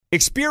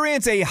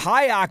Experience a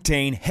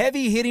high-octane,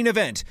 heavy-hitting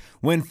event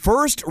when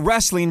First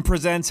Wrestling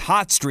presents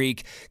Hot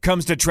Streak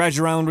comes to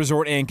Treasure Island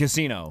Resort and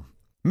Casino.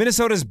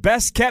 Minnesota's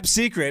best-kept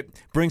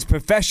secret brings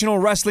professional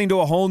wrestling to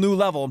a whole new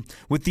level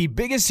with the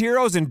biggest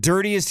heroes and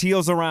dirtiest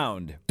heels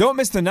around. Don't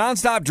miss the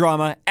nonstop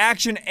drama,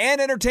 action,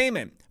 and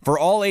entertainment for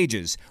all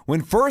ages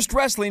when First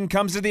Wrestling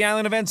comes to the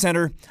Island Event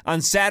Center on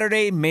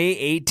Saturday, May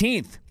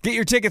 18th. Get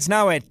your tickets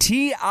now at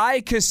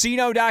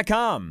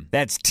TICasino.com.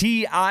 That's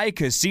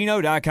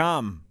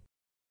TICasino.com.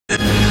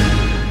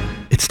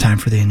 It's time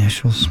for the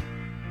initials.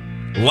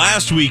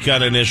 Last week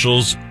on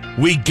Initials,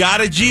 we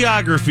got a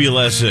geography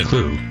lesson.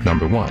 Clue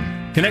number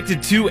 1.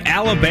 Connected to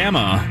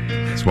Alabama.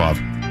 Suave.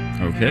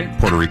 Okay.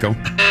 Puerto Rico.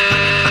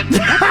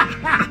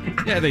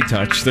 Yeah, they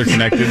touch. They're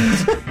connected.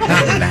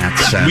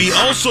 We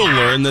also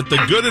learned that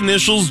the Good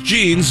Initials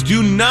genes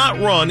do not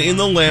run in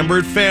the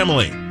Lambert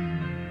family.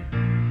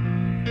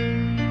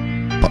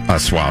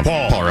 Suave.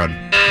 Paul Rudd.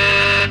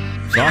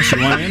 Sauce,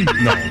 you want in?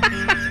 No.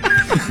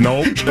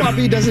 Nope.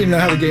 Bobby doesn't even know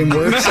how the game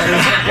works.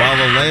 While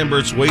the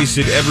Lamberts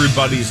wasted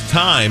everybody's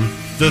time,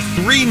 the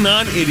three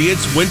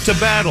non-idiots went to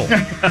battle.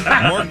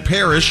 Mark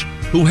Parrish,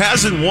 who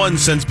hasn't won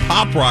since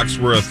Pop Rocks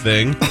were a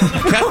thing,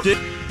 kept it.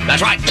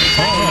 That's right.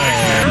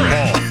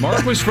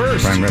 Mark was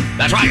first.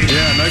 That's right.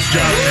 Yeah, nice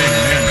job.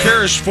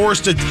 Parrish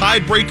forced a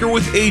tiebreaker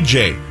with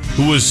AJ,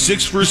 who was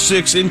 6 for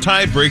 6 in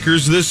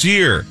tiebreakers this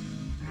year.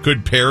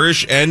 Could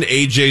Parrish end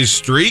AJ's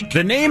streak?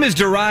 The name is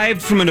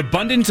derived from an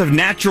abundance of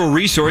natural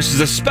resources,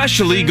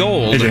 especially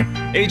gold.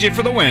 AJ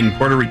for the win.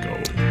 Puerto Rico.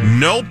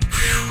 Nope.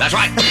 That's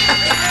right.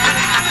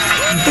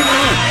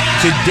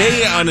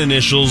 Today on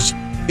Initials,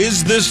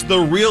 is this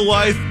the real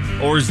life,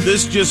 or is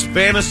this just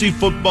Fantasy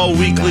Football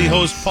Weekly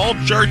host Paul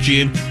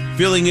Charchian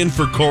filling in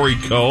for Corey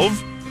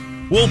Cove?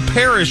 Will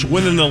Parrish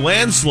win in a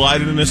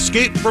landslide and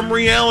escape from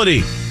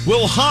reality?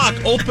 Will Hawk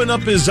open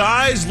up his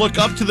eyes, look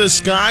up to the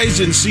skies,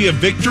 and see a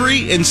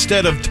victory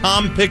instead of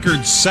Tom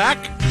Pickard's sack?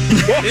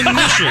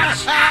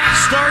 Initials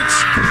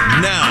starts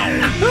now.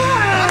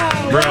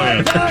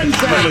 Brilliant.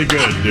 Really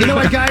good, dude. You know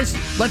what, guys?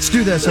 Let's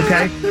do this,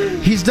 okay?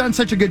 He's done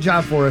such a good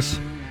job for us.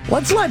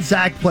 Let's let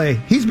Zach play.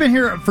 He's been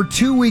here for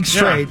 2 weeks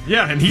straight.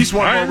 Yeah, and he's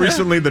won more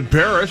recently than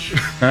Parrish.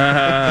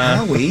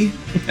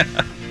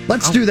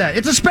 Let's do that.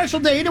 It's a special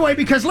day anyway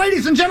because,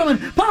 ladies and gentlemen,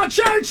 Paul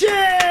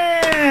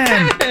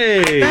Charchian!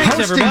 Hey! Thanks,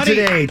 hosting everybody.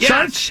 today. Yes.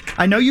 Charch,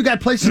 I know you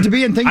got places to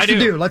be and things to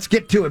do. Let's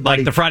get to it, buddy.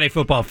 Like the Friday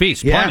Football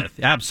Feast. Yeah. Plymouth.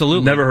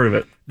 Absolutely. Never heard of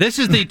it. This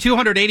is the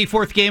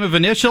 284th game of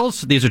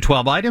Initials. These are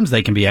 12 items.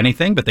 They can be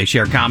anything, but they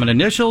share common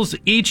initials.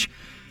 Each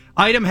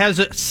item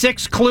has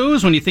 6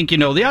 clues. When you think you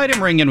know the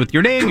item, ring in with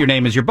your name. Your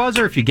name is your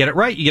buzzer. If you get it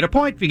right, you get a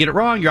point. If you get it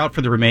wrong, you're out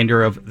for the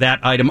remainder of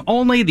that item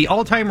only. The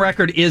all-time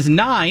record is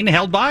 9,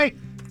 held by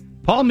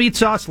Paul Meat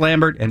Sauce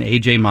Lambert and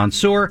AJ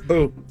Mansour.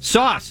 Oh.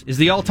 Sauce is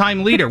the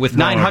all-time leader with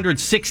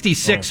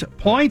 966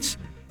 points.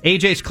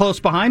 AJ's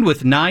close behind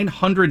with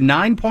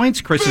 909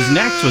 points. Chris is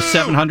next with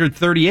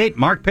 738.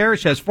 Mark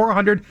Parrish has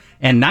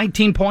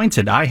 419 points,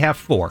 and I have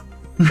 4.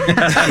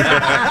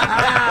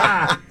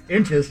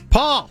 Inches.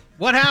 Paul,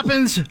 what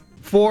happens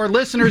for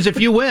listeners if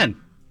you win?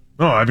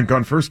 Oh, I haven't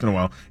gone first in a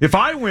while. If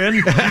I win,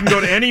 you can go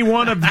to any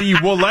one of the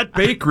Willette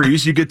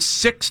bakeries. You get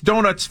 6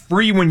 donuts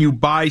free when you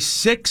buy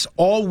 6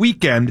 all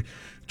weekend.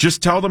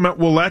 Just tell them at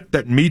Willette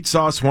that Meat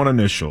Sauce won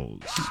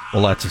Initials.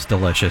 Well, that's just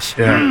delicious.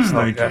 Yes,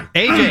 thank you.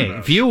 AJ,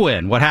 if you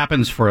win, what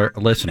happens for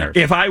listeners?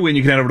 If I win,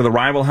 you can head over to the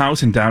Rival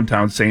House in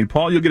downtown St.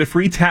 Paul. You'll get a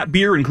free tap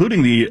beer,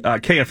 including the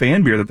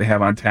KFAN beer that they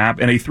have on tap,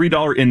 and a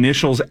 $3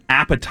 Initials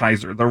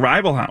appetizer. The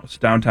Rival House,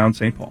 downtown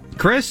St. Paul.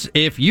 Chris,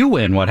 if you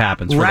win, what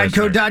happens for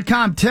listeners?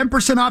 Radco.com.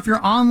 10% off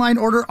your online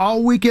order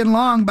all weekend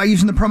long by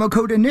using the promo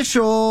code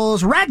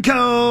Initials.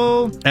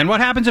 Radco! And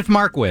what happens if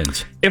Mark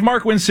wins? If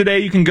Mark wins today,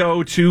 you can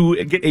go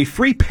to get a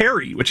free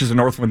Perry, which is a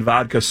Northland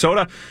vodka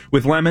soda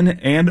with lemon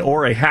and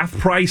or a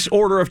half-price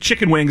order of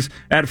chicken wings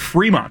at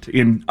Fremont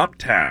in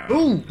Uptown.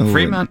 Ooh.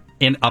 Fremont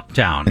in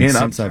Uptown. And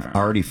since I've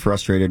already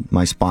frustrated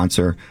my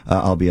sponsor,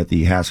 I'll be at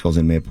the Haskell's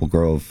in Maple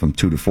Grove from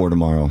 2 to 4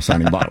 tomorrow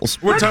signing bottles.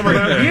 What time are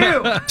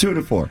that? 2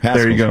 to 4.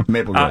 There you go.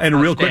 Maple Grove.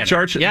 And real quick,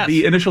 Charch,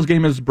 the Initials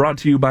game is brought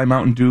to you by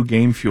Mountain Dew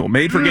Game Fuel.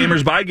 Made for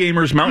gamers, by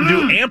gamers, Mountain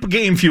Dew Amp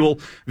Game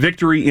Fuel.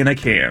 Victory in a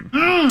can.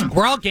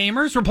 We're all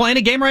gamers. We're playing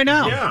a game right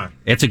now. Yeah.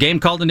 It's a game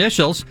called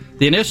Initials.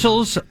 The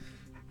Initials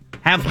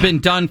have been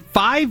done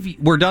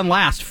were done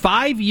last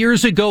 5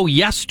 years ago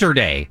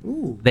yesterday.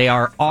 Ooh. They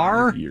are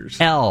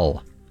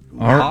RL.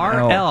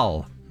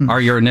 RL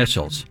are your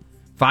initials.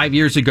 5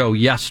 years ago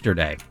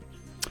yesterday.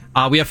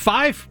 We have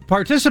 5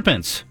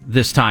 participants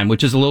this time,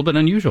 which is a little bit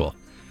unusual.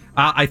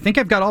 I think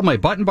I've got all my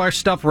button bar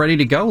stuff ready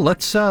to go.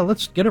 Let's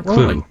get it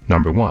rolling. Clue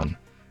number 1.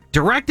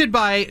 Directed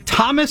by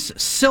Thomas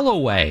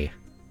Silloway.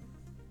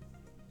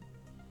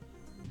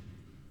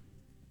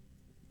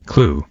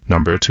 Clue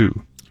number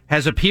 2.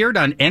 Has appeared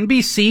on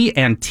NBC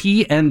and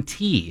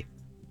TNT.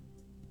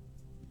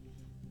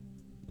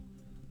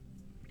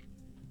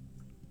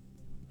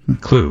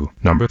 Clue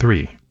number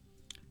 3.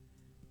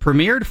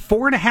 Premiered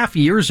 4.5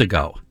 years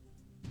ago.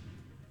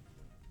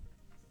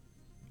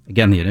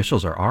 Again, the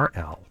initials are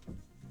RL.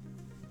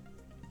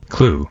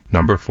 Clue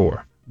number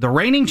 4. The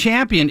reigning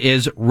champion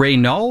is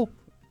Renault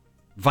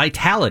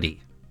Vitality.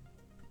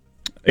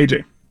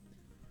 AJ.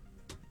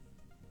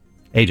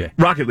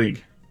 Rocket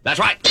League. That's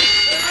right.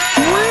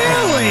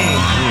 Really?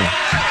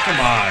 Come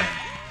on.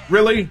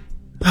 Really?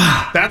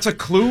 That's a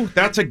clue?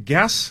 That's a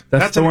guess?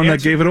 That's the an one that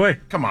answer? gave it away.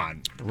 Come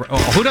on.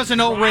 Who doesn't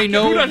know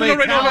Renault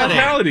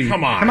Vitality?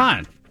 Come on. Come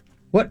on.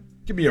 What?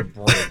 Give me a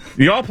break.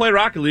 You all play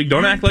Rocket League.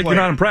 Don't act like you're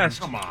not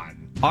impressed. Come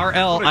on.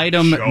 RL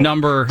item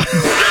number...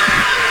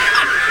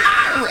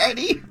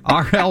 Ready?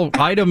 RL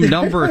item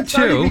number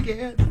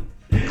 2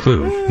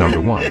 Clue number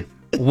 1.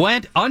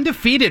 went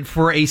undefeated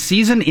for a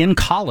season in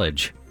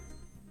college.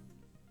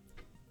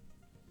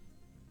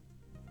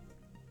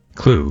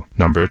 Clue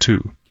number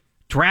 2.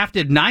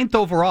 Drafted 9th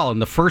overall in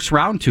the first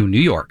round to New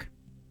York.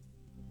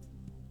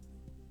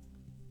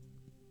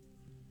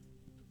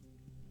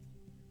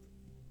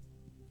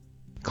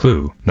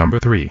 Clue number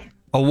 3.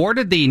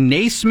 Awarded the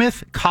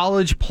Naismith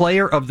College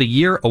Player of the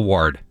Year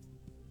Award.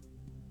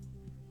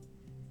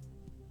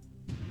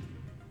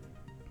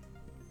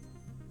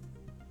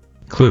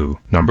 Clue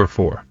number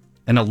 4.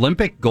 An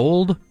Olympic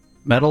gold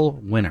medal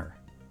winner.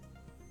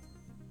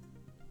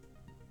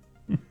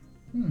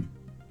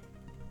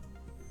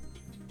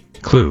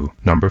 Clue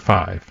number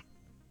 5.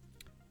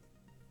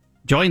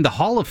 Joined the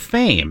Hall of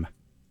Fame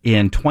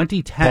in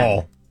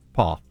 2010.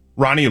 Paul.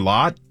 Ronnie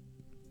Lott?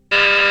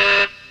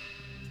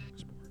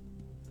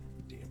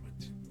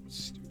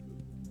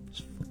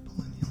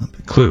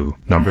 Clue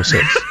number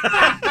 6.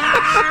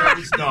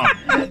 He's dumb.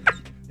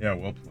 Yeah,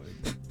 well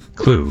played.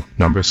 Clue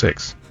number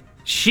 6.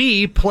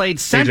 She played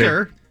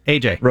center.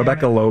 AJ.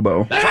 Rebecca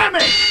Lobo. Damn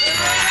it!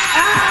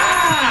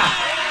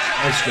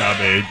 Nice job,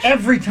 Age.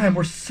 Every time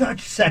we're such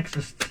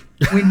sexists.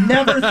 We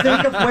never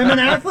think of women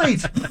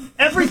athletes.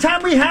 Every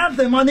time we have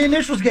them on the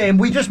initials game,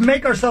 we just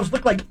make ourselves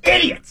look like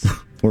idiots.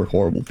 We're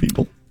horrible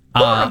people.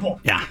 Horrible.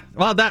 Yeah.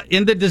 Well, that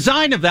in the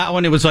design of that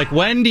one, it was like,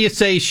 when do you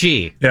say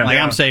she? Yeah. Like,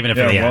 Yeah. I'm saving it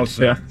for the well end.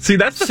 said. Yeah. See,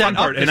 that's the Set fun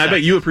part, up the and I bet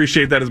sex. you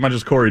appreciate that as much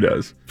as Corey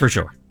does. For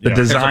sure. The Yeah.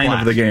 design It's a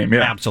of the blast. game.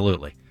 Yeah.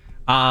 Absolutely.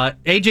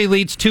 AJ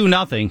leads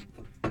 2-0,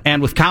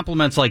 and with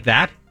compliments like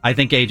that, I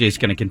think AJ's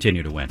going to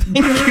continue to win.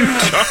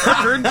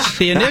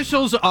 The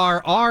initials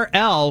are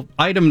RL,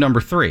 item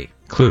number 3.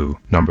 Clue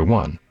number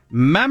 1.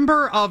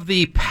 Member of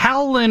the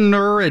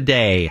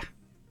Palinuridae.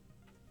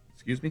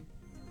 Excuse me?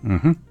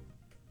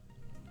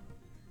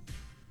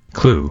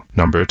 Clue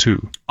number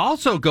 2.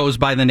 Also goes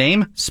by the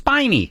name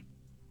Spiny.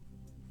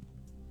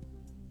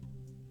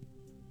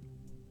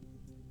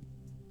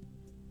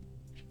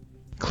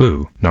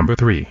 Clue number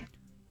 3.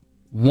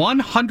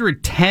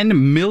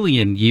 110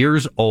 million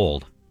years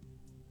old.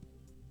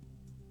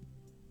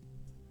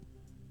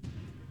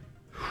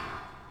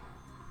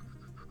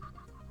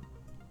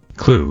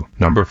 Clue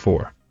number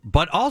 4.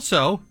 But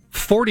also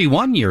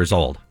 41 years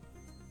old.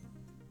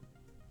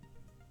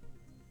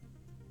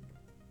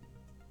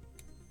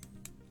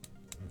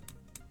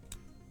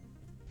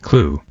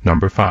 Clue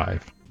number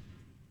 5.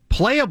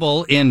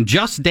 Playable in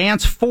Just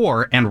Dance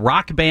 4 and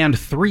Rock Band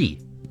 3.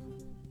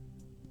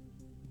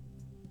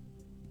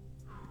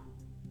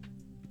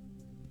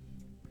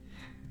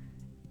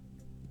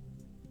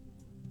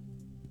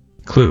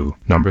 Clue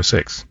number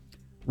 6.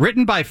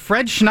 Written by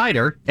Fred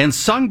Schneider and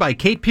sung by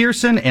Kate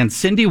Pearson and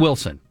Cindy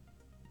Wilson.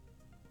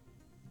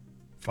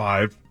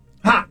 5.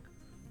 Ha!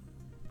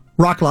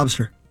 Rock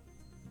lobster.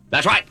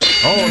 That's right.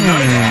 Oh,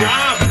 nice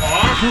job,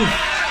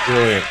 Bob.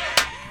 Brilliant.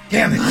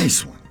 Damn it.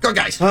 Nice one. Go,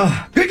 guys.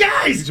 Good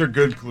guys! These are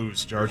good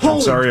clues, Charch. I'm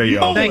Holy sorry I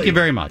yelled. Thank you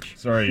very much.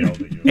 Sorry I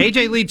yelled at you.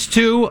 AJ leads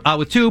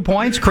with 2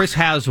 points. Chris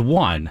has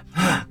 1.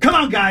 Come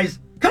on, guys.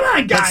 Come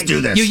on, guys. Let's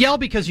do this. You yell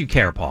because you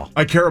care, Paul.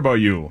 I care about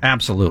you.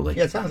 Absolutely.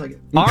 Yeah, it sounds like it.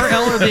 RL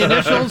are the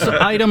initials.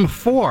 Item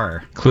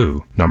 4.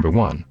 Clue number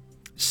 1.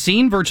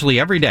 Seen virtually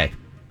every day.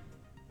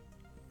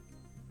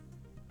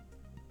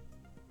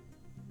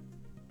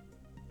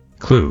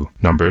 Clue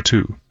number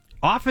 2.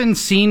 Often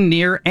seen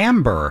near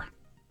amber.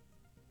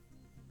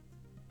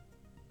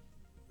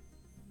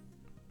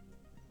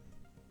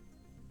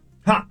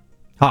 Ha!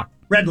 Hawk.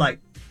 Red light.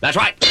 That's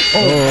right.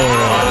 Come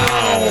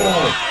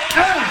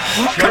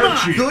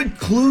on. Good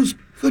clues.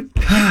 Good.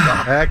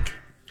 Heck.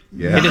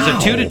 Yeah. It is a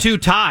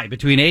 2-2 tie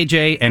between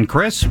AJ and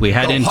Chris. We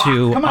head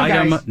into Come on,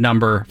 item guys.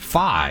 number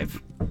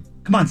 5.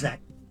 Come on, Zach.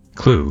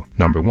 Clue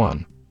number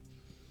 1.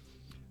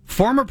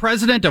 Former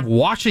president of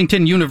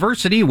Washington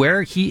University,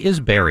 where he is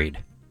buried.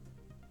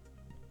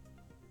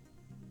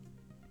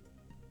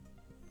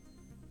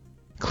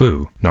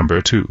 Clue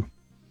number 2.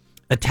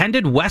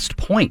 Attended West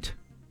Point.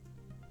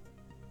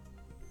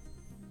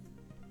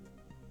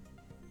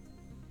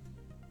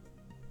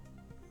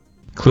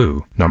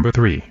 Clue number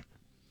 3.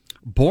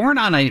 Born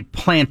on a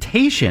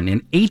plantation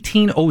in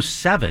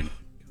 1807.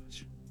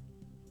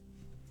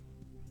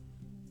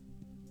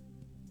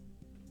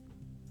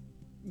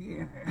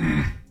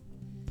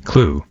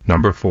 Clue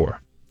number 4.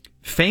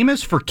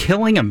 Famous for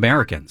killing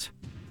Americans.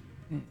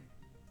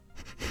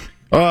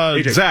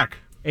 Zach.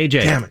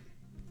 AJ. Damn it.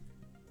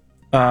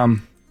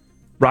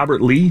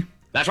 Robert Lee.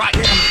 That's right.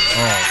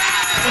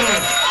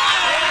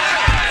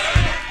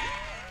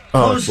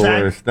 Close, the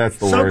Zach. worst. That's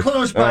the so worst.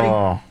 close, buddy.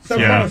 Oh, so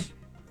yeah. close.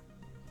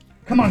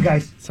 Come on,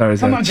 guys. Sorry,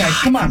 Come Zach. on, guys.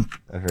 Come on.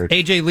 that hurts.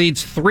 AJ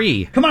leads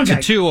 3 Come on, to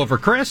guys. 2 over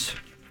Chris.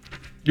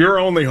 Your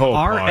only hope.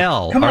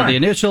 RL Come are on. the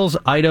initials.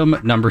 Item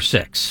number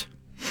 6.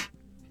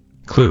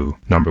 Clue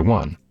number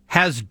 1.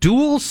 Has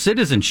dual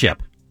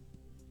citizenship.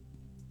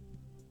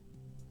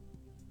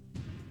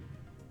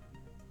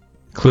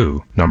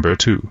 Clue number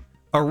 2.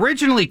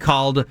 Originally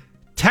called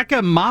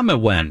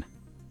Tekemamawen.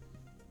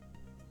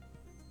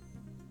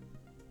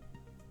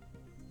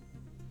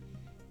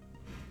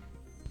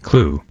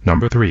 Clue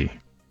number 3.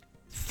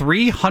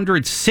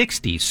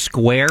 360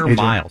 square AJ.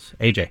 miles.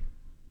 AJ.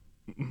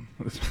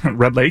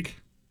 Red Lake.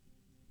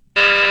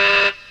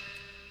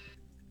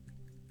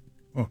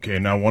 Okay,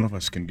 now one of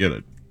us can get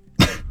it.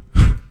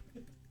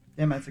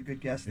 Damn, that's a good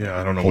guess. Yeah,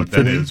 I don't know what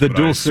that is. The but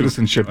dual I assume-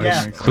 citizenship. I Yeah.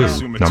 assume- I Clue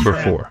assume it's number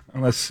true. 4.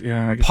 Unless,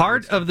 yeah. I guess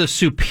Part of the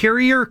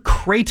Superior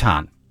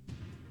Craton.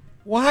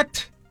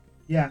 What?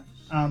 Yeah.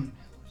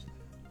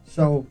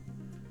 So.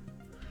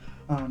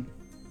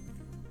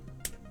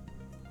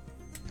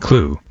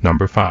 Clue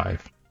number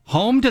 5.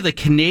 Home to the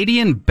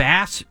Canadian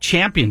Bass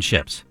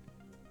Championships.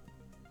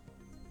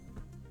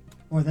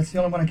 Boy, that's the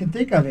only one I can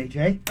think of,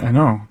 AJ. I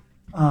know.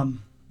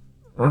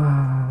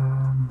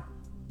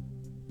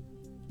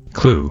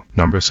 Clue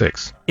number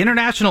 6.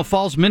 International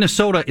Falls,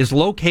 Minnesota is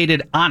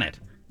located on it.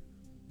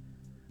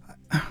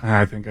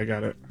 I think I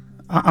got it.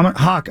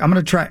 Hawk, I'm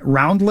going to try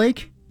Round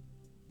Lake.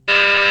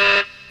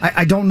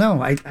 I don't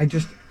know. I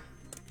just.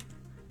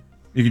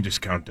 You can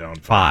just count down.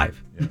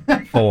 5,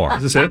 4,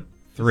 Is this it?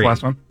 3,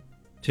 Last one.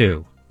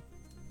 2,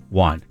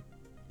 1.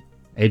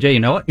 AJ, you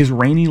know it? Is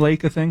Rainy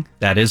Lake a thing?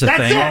 That is a That's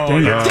thing. it!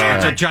 Dang it.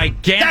 It's a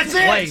gigantic That's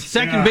it! lake,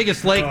 second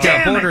biggest lake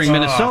Damn it! bordering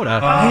Minnesota,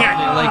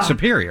 Lake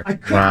Superior. I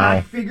could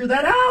not figure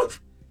that out.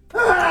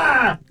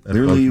 Ah!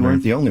 Clearly, you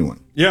weren't the only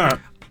one. Yeah.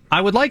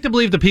 I would like to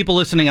believe the people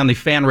listening on the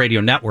Fan Radio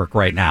Network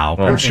right now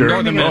in sure.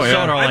 northern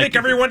Minnesota are I like, think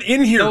everyone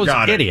in here those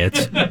got it.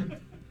 idiots.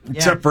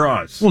 Except for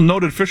us. Well,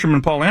 noted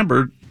fisherman Paul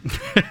Lambert.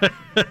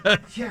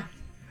 Yeah.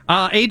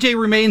 AJ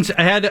remains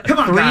ahead Come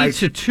on, 3 guys.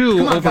 to 2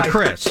 Come on, over guys.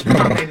 Chris. Come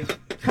on, baby.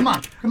 Come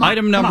on. Come on.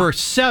 Item Come number on.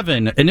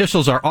 7,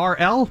 initials are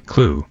RL.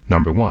 Clue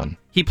number 1.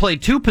 He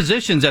played 2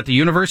 positions at the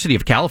University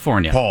of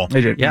California. Paul.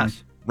 AJ.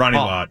 Yes. Ronnie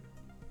Paul. Lott.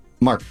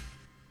 Mark.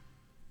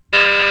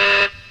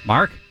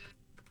 Mark?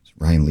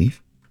 Ryan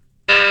Leaf.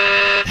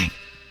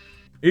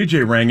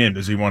 AJ rang in.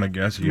 Does he want to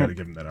guess? You got to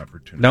give him that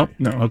opportunity. Nope.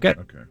 No. Okay.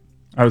 Okay.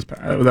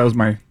 That was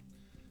my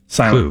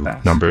silent Clue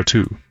pass. number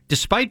 2.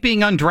 Despite being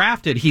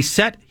undrafted, he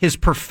set his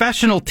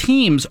professional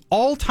team's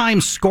all-time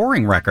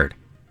scoring record.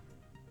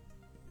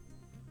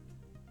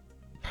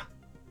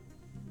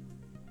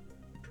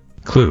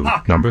 Clue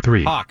number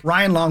 3. Hawk.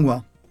 Ryan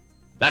Longwell.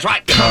 That's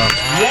right.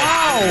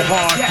 Wow,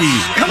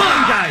 hockey. Come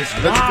on, guys.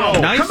 Let's go.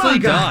 Nicely Come on,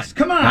 done. guys.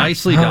 Come on.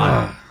 Nicely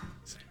done.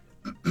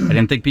 I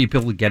didn't think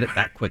people would get it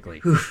that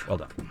quickly. Well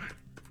done.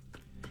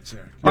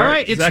 All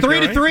right, it's Zach, 3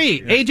 all to right?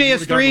 3. Yeah, AJ you has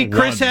would've gotten 3. a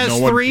Chris one. has No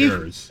one 3.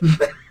 cares.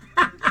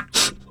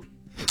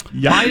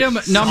 Item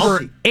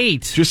number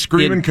 8. Just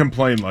scream and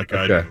complain like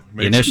I do.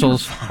 The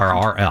initials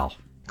are RL.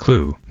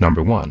 Clue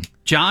number 1.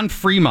 John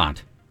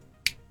Fremont.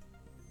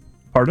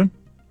 Pardon?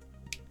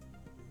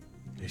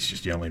 He's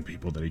just yelling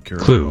people that he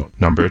cares Clue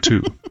about. number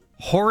 2.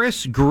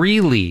 Horace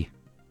Greeley.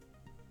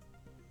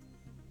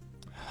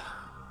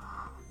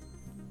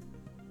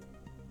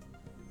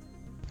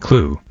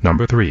 Clue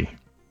number 3.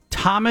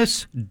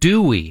 Thomas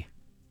Dewey.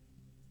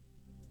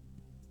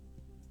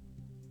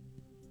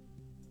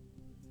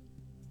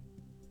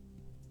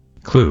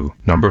 Clue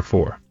number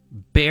 4.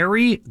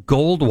 Barry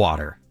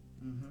Goldwater.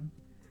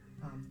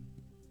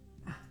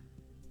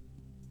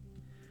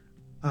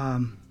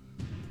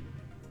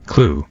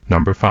 Clue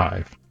number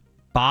 5.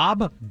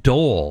 Bob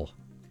Dole.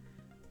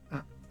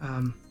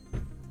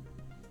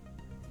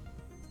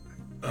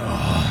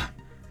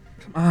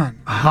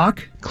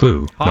 Hawk?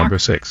 Clue Hawk? number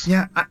 6.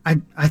 Yeah,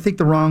 I think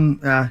the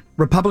wrong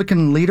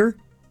Republican leader.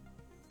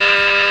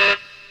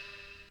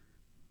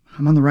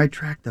 I'm on the right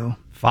track, though.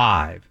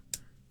 5,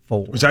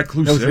 4. Was that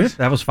clue That was 6? it?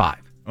 That was 5.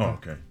 Oh,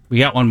 okay. We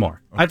got one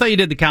more. I thought you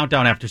did the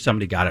countdown after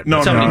somebody got it.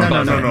 No, Somebody no, did no,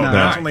 both. no, no. No.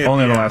 That's All right.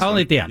 Only the end. last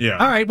Only at the end. Yeah.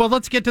 All right, well,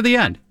 let's get to the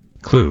end.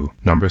 Clue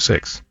number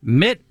 6.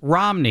 Mitt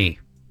Romney.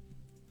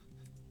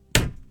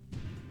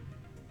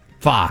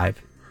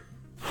 5,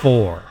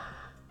 4,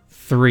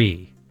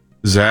 3.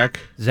 Zach,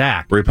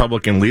 Zach.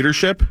 Republican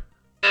leadership.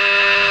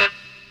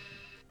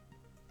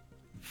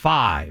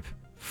 5,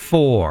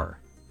 4,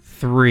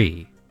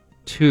 3,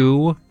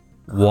 2,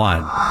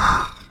 1.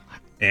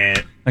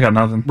 And I got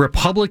nothing.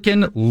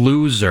 Republican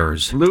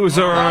losers. Losers.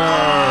 Son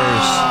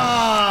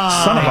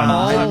of a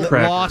All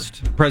nutcracker.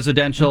 lost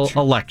presidential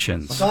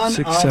elections. Son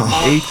 6, of 7, a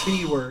 8.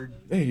 B-word.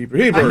 Hey, I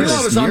knew I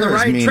was on the You're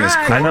as right mean as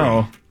track. I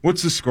know.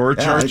 what's the score,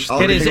 Charch?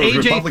 I It is think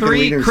was AJ Republican 3,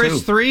 leader, Chris too.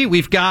 3.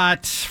 We've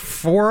got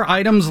 4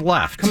 items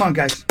left. Come on,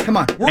 guys. Come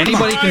on.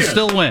 Anybody can Ryan.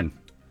 still win.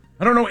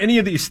 I don't know any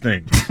of these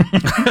things.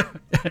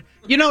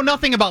 You know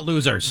nothing about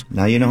losers.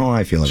 Now you know how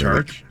I feel about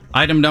it. Charch?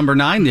 Item number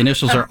 9, the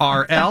initials are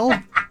RL,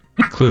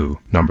 Clue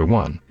number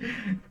 1.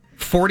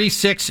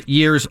 46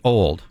 years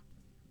old.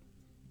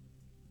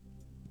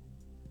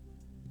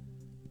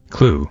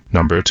 Clue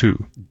number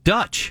 2.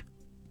 Dutch.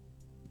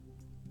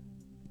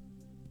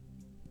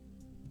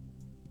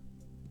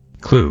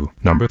 Clue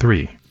number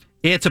 3.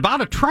 It's about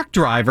a truck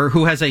driver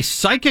who has a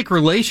psychic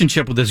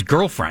relationship with his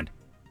girlfriend.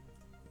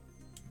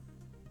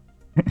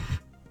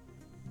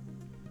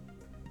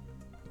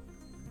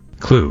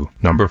 Clue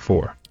number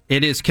 4.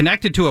 It is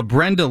connected to a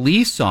Brenda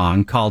Lee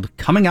song called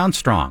Coming On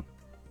Strong.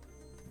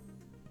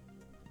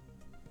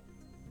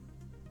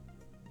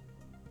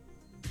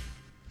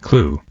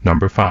 Clue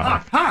number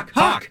 5.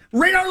 Hawk.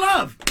 Radar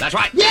Love. That's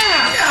right.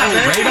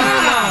 Yeah. Radar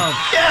Love.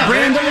 Yeah.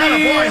 Brenda Boy,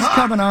 Lee's Hawk.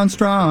 coming on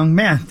strong.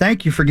 Man,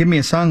 thank you for giving me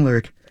a song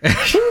lyric.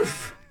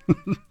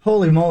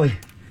 Holy moly.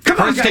 Come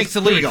on, Chris guys. takes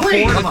the lead. Here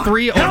we go.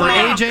 4-3 Come over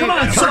on, AJ. Come on,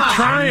 I'm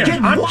trying.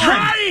 Get I'm one.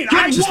 trying. Get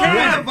I just one.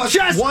 have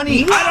Just one. one.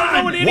 I don't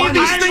know what any of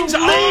these things are.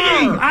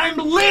 I'm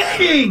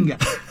leading.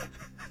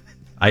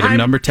 Item I'm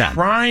number 10.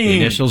 trying. The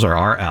initials are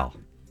RL.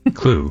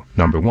 Clue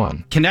number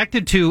 1.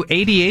 Connected to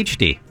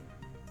ADHD.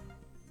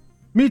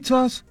 Meat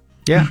sauce.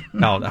 Yeah.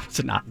 No, that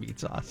was not meat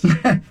sauce.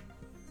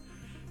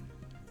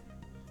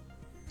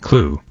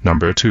 Clue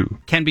number 2.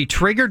 Can be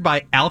triggered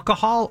by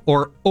alcohol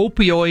or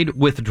opioid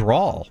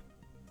withdrawal.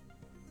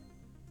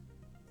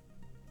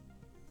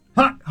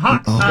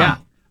 Hawk. Yeah.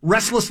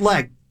 Restless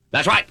leg.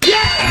 That's right.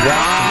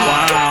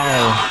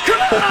 Wow.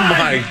 Oh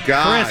my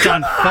God. Chris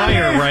on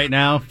fire right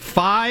now.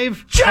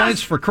 5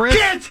 points for Chris.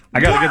 I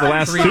got to get the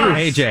last 3 two. for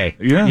AJ.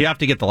 Yeah. You have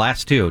to get the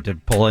last 2 to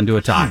pull into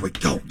a tie. Here we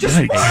go. Just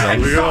one.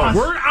 I'm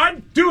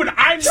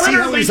See how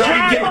literally he's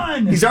already,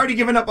 trying. he's already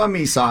given up on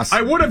me, Sauce.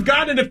 I would have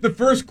gotten it if the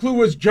first clue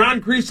was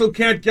John Creasel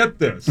can't get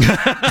this.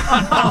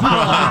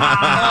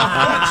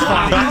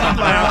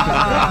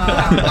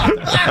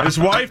 His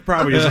wife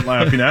probably isn't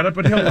laughing at it,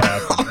 but he'll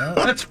laugh.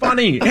 That's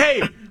funny.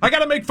 Hey, I got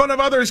to make fun of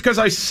others because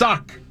I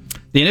suck.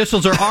 The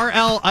initials are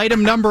RL.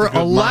 Item number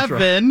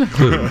 11.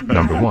 Clue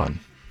number 1.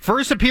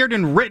 First appeared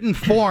in written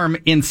form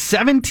in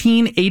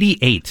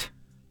 1788.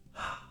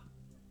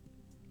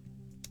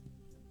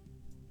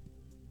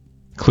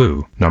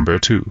 Clue number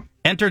 2.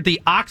 Entered the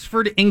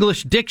Oxford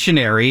English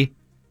Dictionary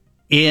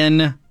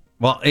in...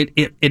 Well,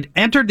 it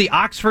entered the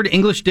Oxford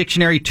English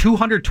Dictionary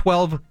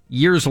 212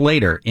 years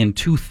later in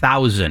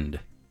 2000.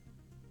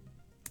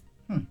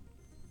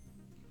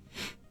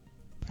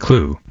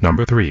 Clue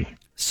number 3.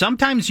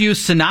 Sometimes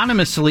used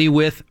synonymously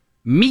with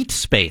meat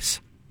space.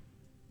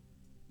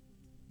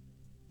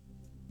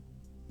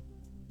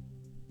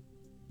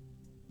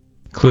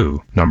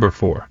 Clue number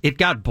 4. It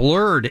got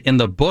blurred in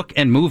the book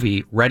and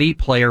movie Ready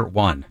Player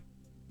One.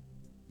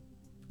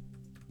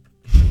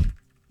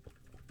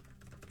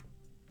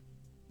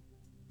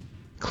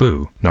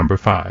 Clue number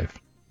 5.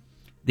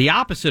 The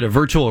opposite of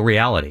virtual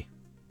reality.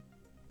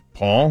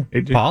 Paul?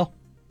 Paul?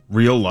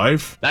 Real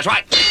life? That's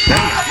right.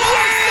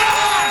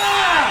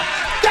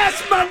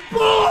 That's my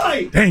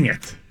boy. Dang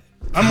it.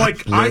 I'm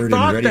like, I Blurred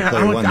thought and Ready that.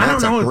 Player I'm One. like, I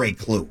That's don't a know. great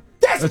clue.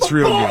 That's my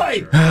real boy.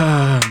 good.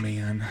 Oh,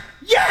 man.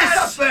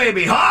 Yes,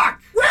 baby,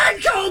 Hawk.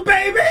 Radco,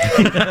 baby.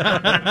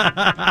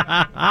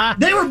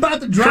 They were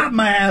about to drop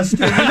my ass,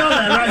 too. You know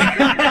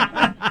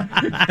that,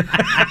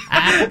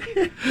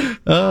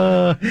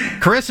 right?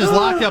 Chris has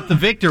locked up the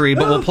victory,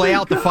 but we'll play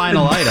out the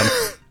final item.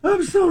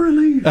 I'm so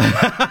relieved.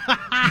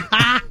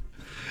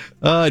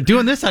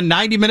 Doing this on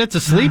 90 minutes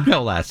of sleep,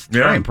 no less. It's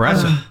very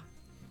impressive.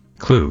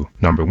 Clue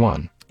number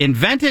 1.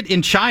 Invented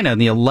in China in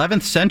the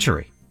 11th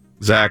century.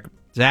 Zach.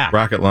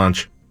 Rocket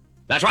launch.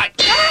 That's right.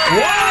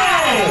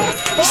 Whoa!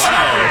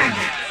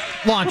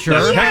 Launcher.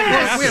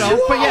 Yes!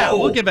 But yeah,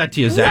 we'll give that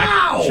to you, Zach.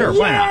 Wow! Sure,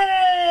 why not?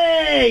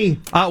 Yay!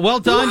 Well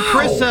done. Wow.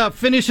 Chris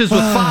finishes with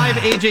 5,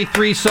 AJ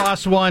 3,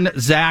 Sauce 1,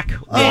 Zach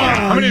 1.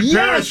 How many did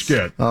Parrish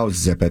get? Oh,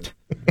 zip it.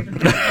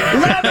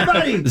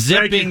 Everybody!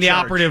 Zip being the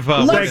operative.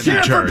 Let's hear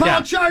it for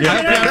Paul Charch.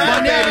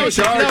 That was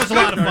a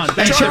lot of fun.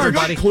 Thanks, Charch.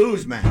 everybody.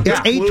 Clues, man. It's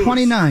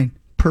 8:29.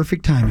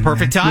 Perfect timing.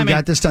 Perfect man. timing. We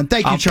got this done.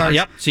 Thank you, Charch.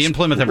 Yep. See you in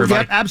Plymouth,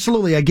 everybody. Yep,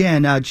 absolutely.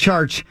 Again,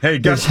 Charch. Hey,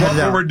 guess what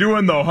we're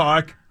doing, though,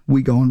 Hawk?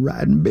 We going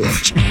riding,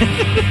 bitch.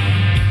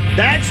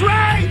 That's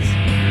right!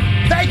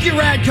 Thank you,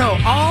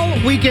 Radco. All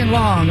weekend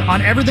long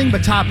on everything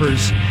but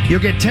toppers, you'll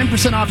get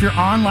 10% off your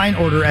online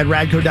order at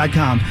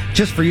radco.com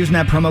just for using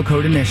that promo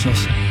code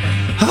initials.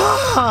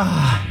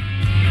 Oh,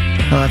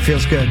 that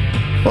feels good.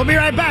 We'll be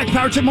right back.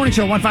 Power Trip Morning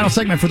Show, one final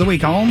segment for the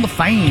week on the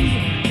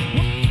Fame.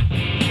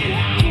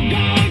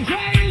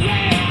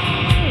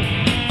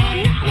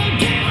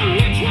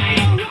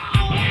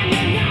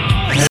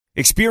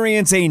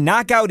 Experience a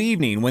knockout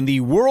evening when the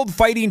World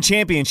Fighting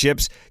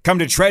Championships come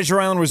to Treasure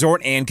Island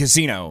Resort and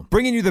Casino.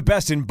 Bringing you the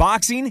best in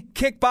boxing,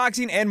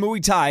 kickboxing, and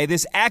Muay Thai,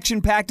 this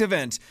action-packed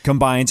event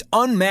combines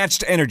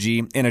unmatched energy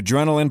and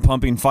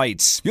adrenaline-pumping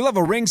fights. You'll have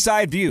a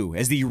ringside view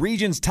as the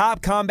region's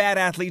top combat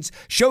athletes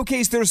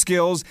showcase their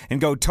skills and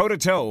go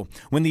toe-to-toe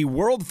when the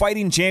World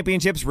Fighting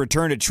Championships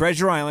return to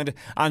Treasure Island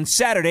on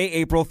Saturday,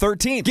 April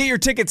 13th. Get your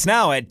tickets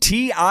now at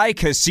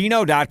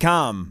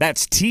TICasino.com.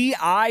 That's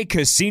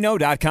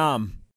TICasino.com.